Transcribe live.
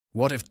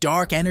What if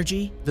dark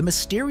energy, the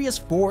mysterious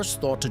force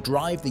thought to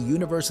drive the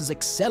universe's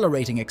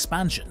accelerating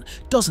expansion,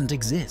 doesn't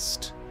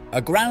exist?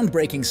 A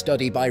groundbreaking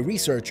study by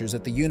researchers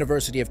at the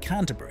University of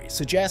Canterbury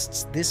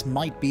suggests this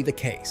might be the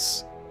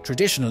case.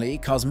 Traditionally,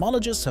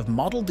 cosmologists have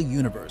modeled the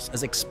universe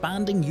as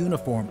expanding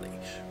uniformly,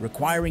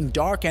 requiring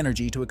dark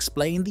energy to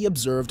explain the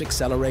observed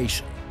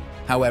acceleration.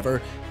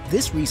 However,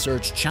 this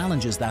research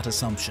challenges that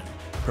assumption,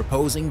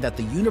 proposing that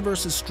the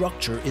universe's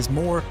structure is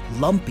more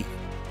lumpy,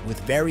 with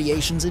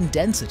variations in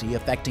density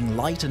affecting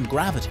light and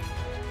gravity.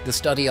 The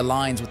study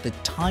aligns with the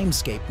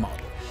timescape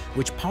model,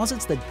 which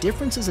posits that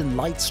differences in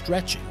light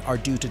stretching are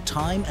due to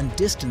time and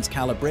distance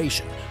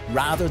calibration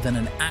rather than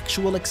an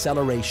actual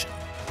acceleration.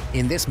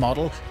 In this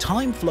model,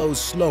 time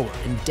flows slower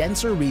in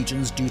denser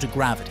regions due to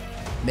gravity,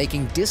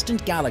 making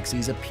distant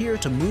galaxies appear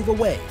to move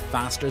away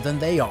faster than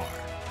they are.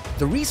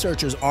 The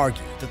researchers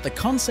argue that the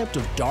concept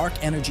of dark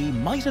energy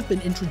might have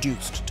been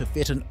introduced to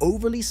fit an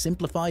overly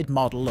simplified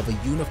model of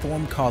a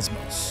uniform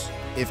cosmos.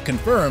 If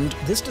confirmed,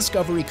 this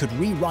discovery could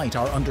rewrite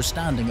our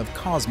understanding of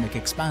cosmic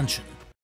expansion.